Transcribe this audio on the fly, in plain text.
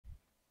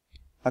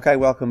Okay,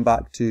 welcome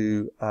back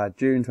to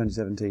June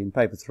 2017,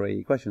 paper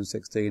 3, question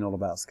 16, all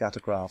about scatter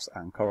graphs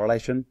and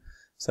correlation.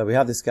 So we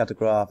have this scatter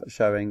graph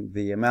showing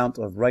the amount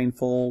of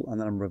rainfall and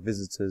the number of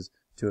visitors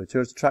to a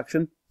tourist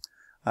attraction.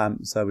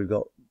 So we've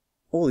got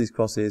all these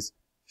crosses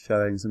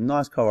showing some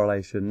nice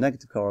correlation,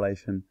 negative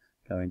correlation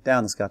going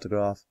down the scatter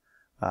graph.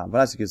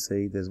 But as you can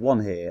see, there's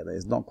one here that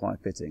is not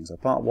quite fitting. So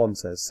part 1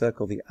 says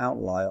circle the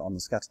outlier on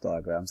the scatter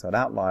diagram. So an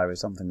outlier is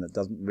something that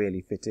doesn't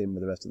really fit in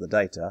with the rest of the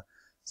data.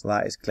 So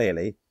that is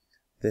clearly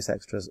this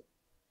extra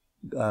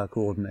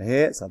coordinate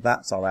here, so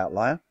that's our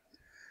outlier.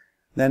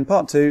 Then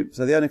part 2,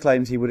 so the owner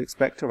claims he would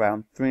expect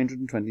around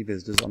 320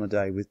 visitors on a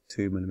day with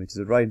 2 millimeters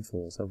of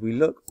rainfall. So if we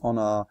look on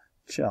our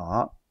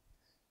chart,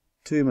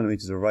 2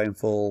 millimeters of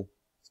rainfall,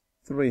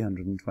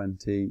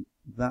 320,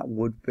 that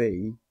would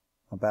be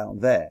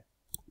about there.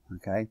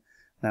 Okay.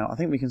 Now I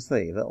think we can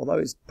see that although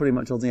it's pretty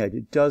much on the edge,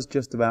 it does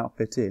just about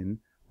fit in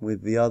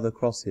with the other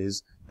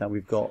crosses that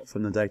we've got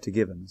from the data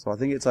given. So I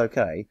think it's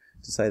okay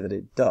to say that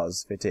it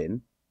does fit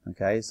in.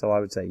 Okay, so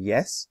I would say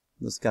yes,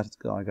 the scatter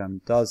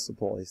diagram does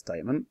support this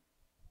statement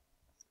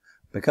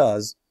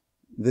because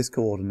this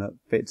coordinate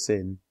fits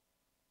in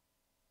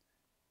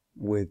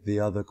with the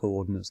other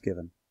coordinates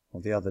given, or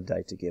the other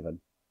data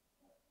given.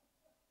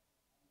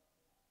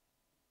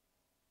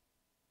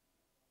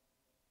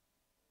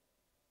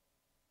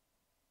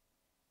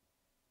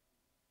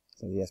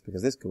 So yes,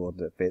 because this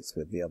coordinate fits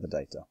with the other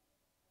data.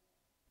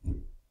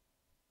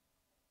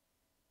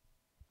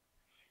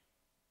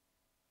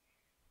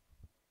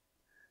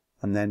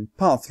 And then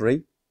part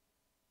 3,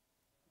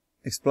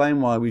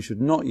 explain why we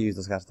should not use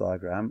the scatter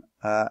diagram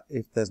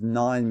if there's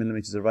 9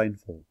 millimeters of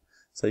rainfall.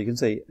 So you can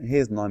see,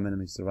 here's 9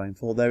 millimeters of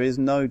rainfall. There is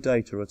no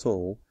data at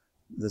all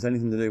that's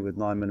anything to do with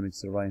 9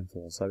 millimeters of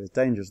rainfall. So it's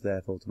dangerous,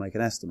 therefore, to make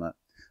an estimate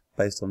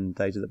based on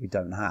data that we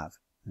don't have.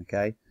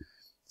 Okay,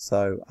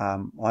 so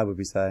I would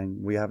be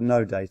saying we have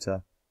no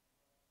data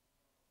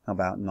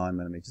about 9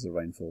 millimeters of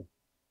rainfall.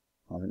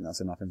 I think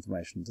that's enough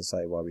information to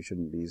say why we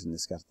shouldn't be using the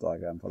scatter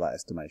diagram for that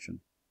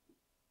estimation.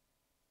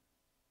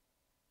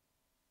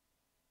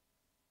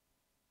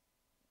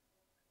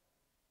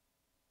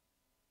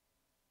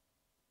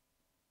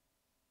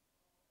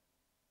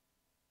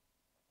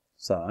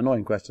 So,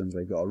 annoying questions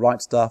where you've got to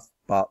write stuff,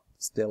 but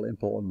still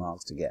important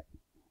marks to get.